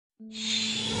I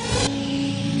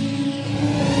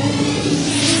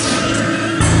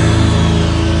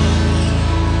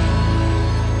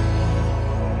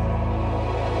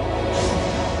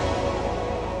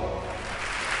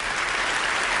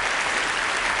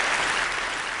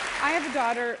have a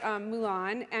daughter,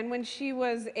 Mulan, and when she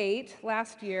was 8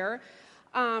 last year,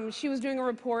 she was doing a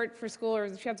report for school,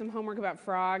 or she had some homework about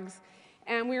frogs,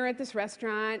 and we were at this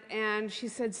restaurant, and she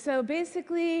said, so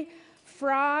basically,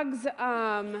 frogs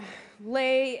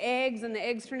lay eggs, and the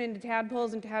eggs turn into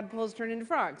tadpoles, and tadpoles turn into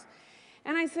frogs.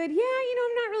 And I said, yeah,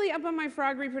 I'm not really up on my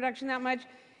frog reproduction that much.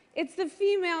 It's the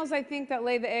females, I think, that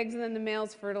lay the eggs, and then the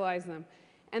males fertilize them.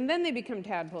 And then they become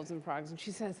tadpoles and frogs. And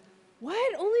she says,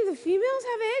 what? Only the females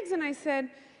have eggs? And I said,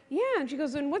 yeah. And she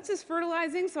goes, and what's this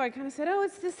fertilizing? So I kind of said, oh,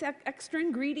 it's this extra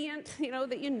ingredient,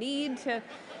 that you need to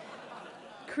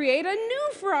create a new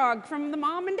frog from the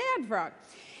mom and dad frog.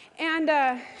 And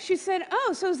she said,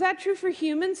 oh, so is that true for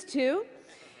humans too?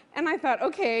 And I thought,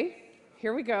 okay,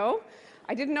 here we go.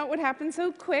 I didn't know it would happen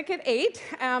so quick at 8.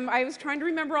 I was trying to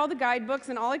remember all the guidebooks,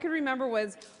 and all I could remember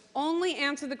was only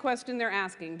answer the question they're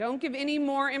asking. Don't give any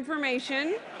more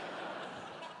information.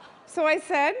 So I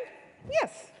said,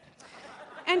 yes.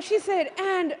 And she said,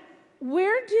 and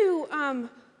where do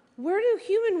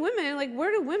human women,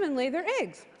 where do women lay their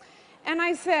eggs? And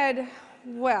I said,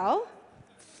 well,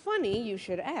 funny you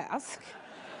should ask.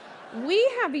 We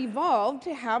have evolved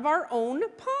to have our own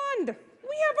pond.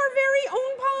 We have our very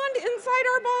own pond inside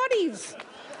our bodies.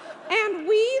 And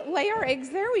we lay our eggs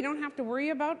there. We don't have to worry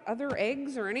about other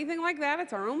eggs or anything like that.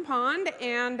 It's our own pond,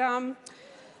 and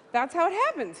that's how it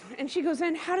happens. And she goes,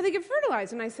 and how do they get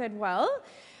fertilized? And I said, well,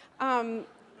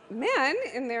 men,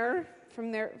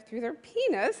 through their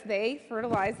penis, they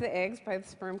fertilize the eggs by the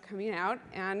sperm coming out,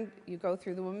 and you go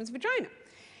through the woman's vagina.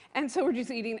 And so we're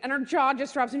just eating, and her jaw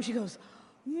just drops, and she goes,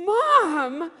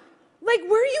 Mom,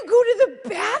 where you go to the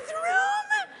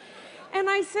bathroom? And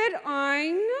I said,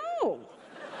 I know.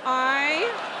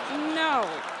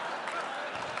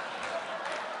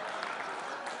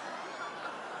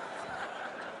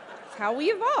 How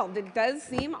we evolved. It does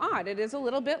seem odd. It is a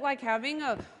little bit like having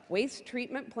a waste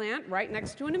treatment plant right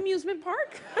next to an amusement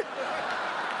park.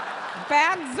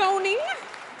 Bad zoning.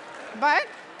 But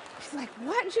she's like,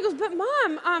 what? And she goes, but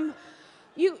Mom,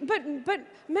 but men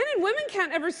and women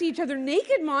can't ever see each other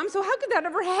naked, Mom, so how could that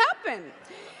ever happen?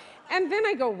 And then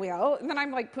I go, well, and then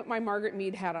I'm put my Margaret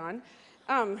Mead hat on.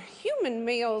 Human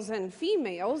males and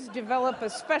females develop a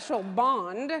special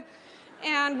bond.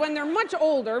 And when they're much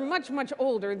older, much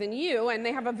older than you, and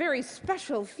they have a very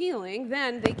special feeling,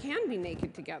 then they can be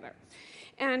naked together.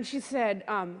 And she said,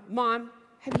 Mom,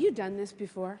 have you done this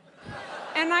before?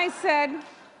 And I said,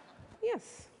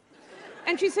 yes.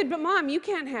 And she said, but Mom, you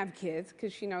can't have kids,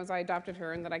 because she knows I adopted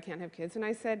her and that I can't have kids. And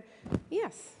I said,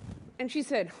 yes. And she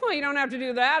said, well, you don't have to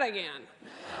do that again.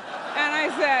 And I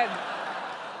said,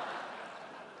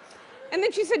 and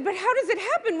then she said, but how does it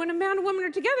happen when a man and woman are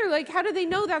together? How do they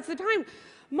know that's the time?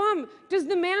 Mom, does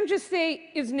the man just say,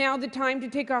 is now the time to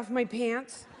take off my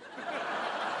pants?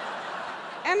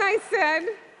 And I said,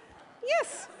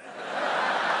 yes.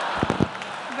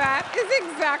 That is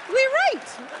exactly right.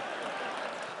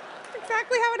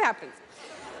 Exactly how it happens.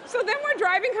 So then we're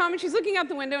driving home, and she's looking out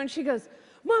the window, and she goes,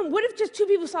 Mom, what if just two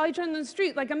people saw each other in the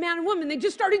street, like a man and woman, they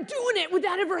just started doing it? Would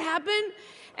that ever happen?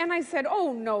 And I said,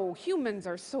 oh, no, humans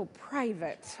are so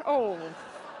private. Oh. And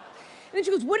then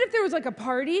she goes, what if there was a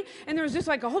party, and there was just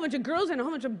a whole bunch of girls and a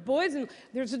whole bunch of boys, and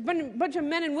there's a bunch of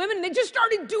men and women, and they just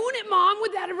started doing it, Mom?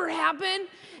 Would that ever happen?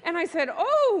 And I said,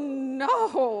 oh, no.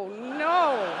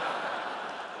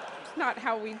 It's not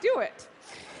how we do it.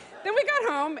 Then we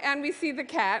got home, and we see the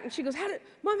cat, and she goes,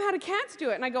 Mom, how do cats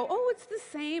do it? And I go, oh, it's the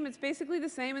same. It's basically the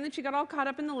same. And then she got all caught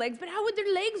up in the legs. But how would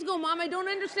their legs go, Mom? I don't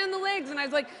understand the legs. And I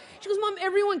was like, she goes, Mom,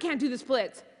 everyone can't do the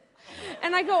splits.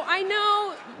 And I go, I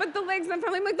know, but the legs, I'm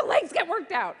like, the legs get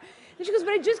worked out. And she goes,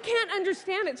 but I just can't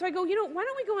understand it. So I go, why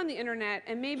don't we go on the internet,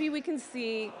 and maybe we can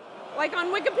see,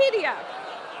 on Wikipedia.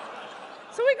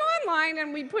 So we go online,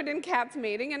 and we put in cats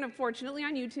mating, and unfortunately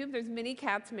on YouTube, there's many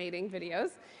cats mating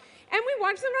videos. And we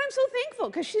watch them, and I'm so thankful,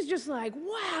 because she's just like,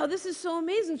 wow, this is so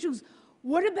amazing. She goes,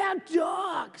 what about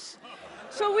dogs?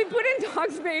 So we put in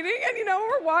dogs mating, and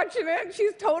we're watching it, and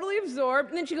she's totally absorbed.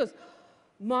 And then she goes,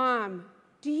 Mom,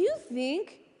 do you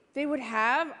think they would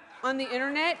have on the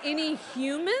internet any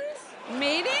humans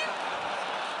mating?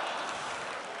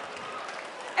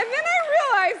 And then I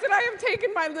realized that I have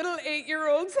taken my little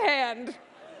 8-year-old's hand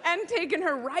and taken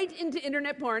her right into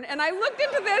internet porn. And I looked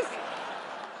into this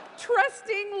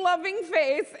trusting, loving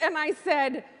face, and I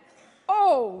said,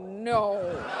 oh, no.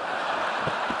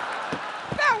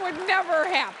 That would never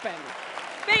happen.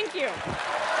 Thank you.